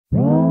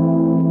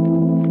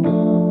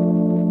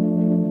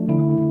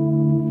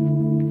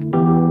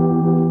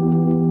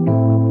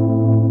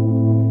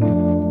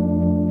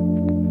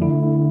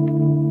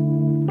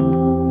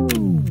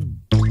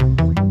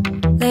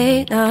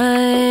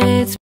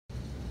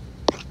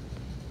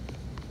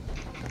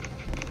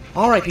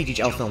Alright,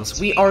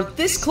 PGHLFILMS, we are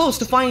this close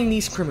to finding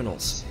these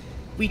criminals.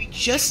 We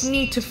just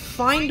need to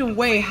find a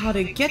way how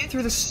to get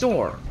through the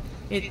store.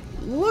 It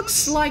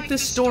looks like the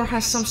store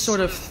has some sort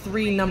of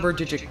 3-number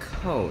digit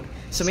code.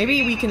 So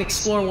maybe we can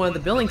explore one of the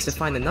buildings to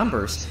find the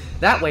numbers.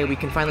 That way we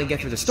can finally get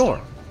through the store.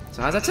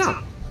 So how's that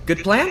sound? Good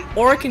plan?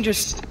 Or I can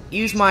just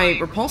use my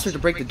repulsor to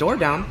break the door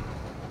down.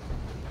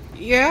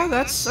 Yeah,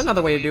 that's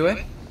another way to do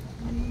it.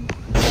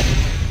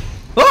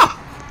 Ah!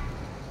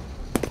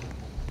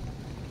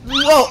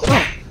 Whoa!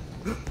 Oh.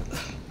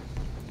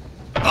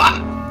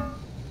 Ah!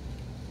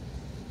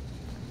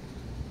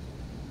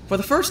 For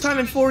the first time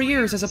in 4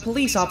 years as a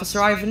police officer,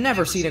 I've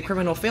never seen a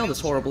criminal fail this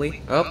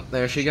horribly. Oh,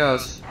 there she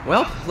goes.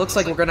 Well, looks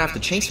like we're gonna have to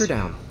chase her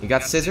down. You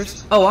got the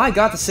scissors? Oh, I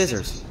got the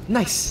scissors.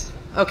 Nice.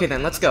 Okay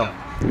then, let's go.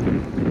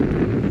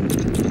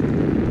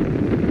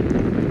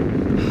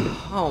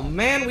 Oh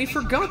man, we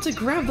forgot to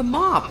grab the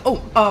mop.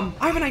 Oh,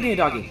 I have an idea,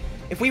 Doggy.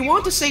 If we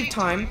want to save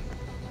time,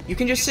 you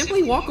can just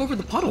simply walk over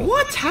the puddle.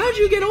 What? How'd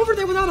you get over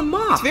there without a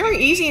mop? It's very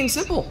easy and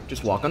simple.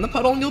 Just walk on the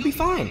puddle and you'll be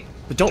fine.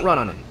 But don't run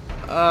on it.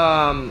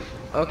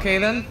 Okay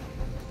then.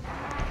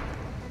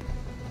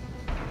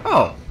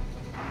 Oh,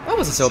 that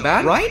wasn't so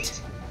bad, right?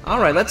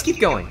 Alright, let's keep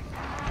going.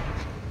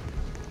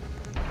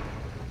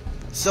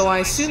 So I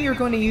assume you're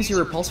going to use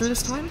your repulsor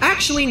this time?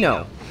 Actually,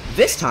 no.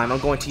 This time I'm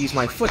going to use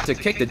my foot to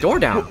kick the door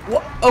down.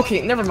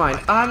 Okay, never mind.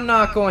 I'm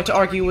not going to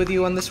argue with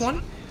you on this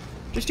one.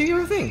 Just do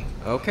your thing.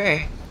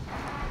 Okay.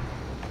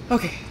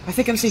 Okay, I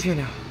think I'm safe here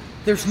now.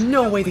 There's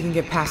no way they can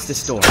get past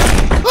this door.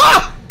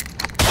 Ah!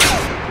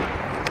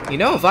 You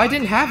know, if I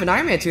didn't have an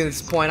Iron Man 2 at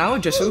this point, I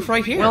would just move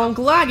right here. Well, I'm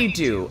glad you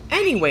do.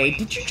 Anyway,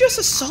 did you just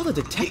assault a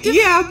detective?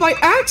 Yeah, by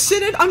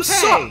accident. I'm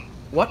sorry.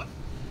 What?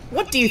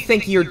 What do you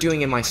think you're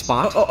doing in my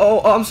spot?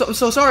 I'm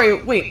so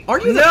sorry. Wait, are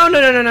you? No.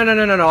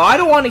 I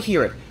don't want to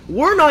hear it.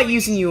 We're not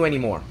using you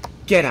anymore.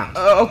 Get out.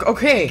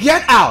 Okay.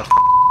 Get out.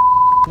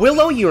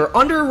 Willow, you are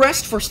under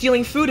arrest for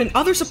stealing food and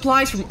other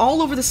supplies from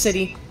all over the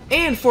city,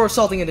 and for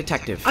assaulting a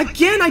detective.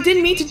 Again, I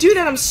didn't mean to do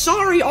that, I'm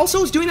sorry. Also,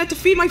 I was doing that to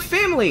feed my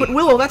family. But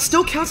Willow, that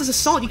still counts as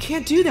assault. You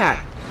can't do that.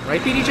 Right,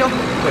 PGHL?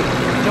 Wait,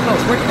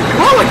 PGHLFILMS, where?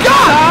 Oh my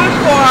god! Time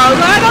for a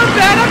little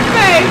bit of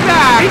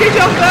payback!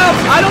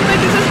 PGHLFILMS, I don't think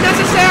this is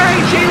necessary.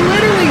 She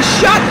literally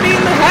shot me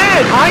in the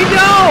head. I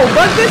know,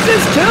 but this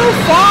is too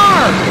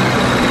far.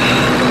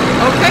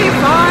 Okay,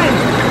 fine.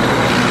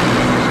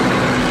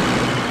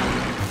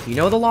 You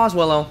know the laws,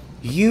 Willow.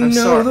 You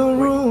know the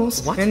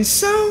rules, what? And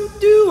so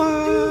do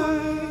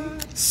I.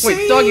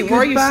 Wait, Doggy, where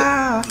are you?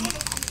 Not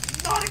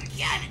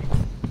again.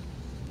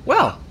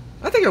 Well,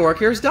 I think our work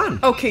here is done.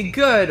 Okay,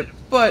 good,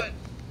 but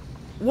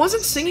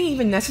wasn't singing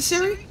even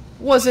necessary?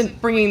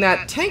 Wasn't bringing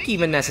that tank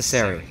even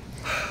necessary?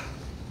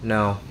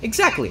 No.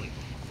 Exactly.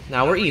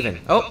 Now we're even.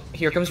 Oh,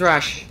 here comes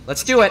Rash.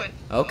 Let's do it.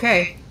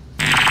 Okay.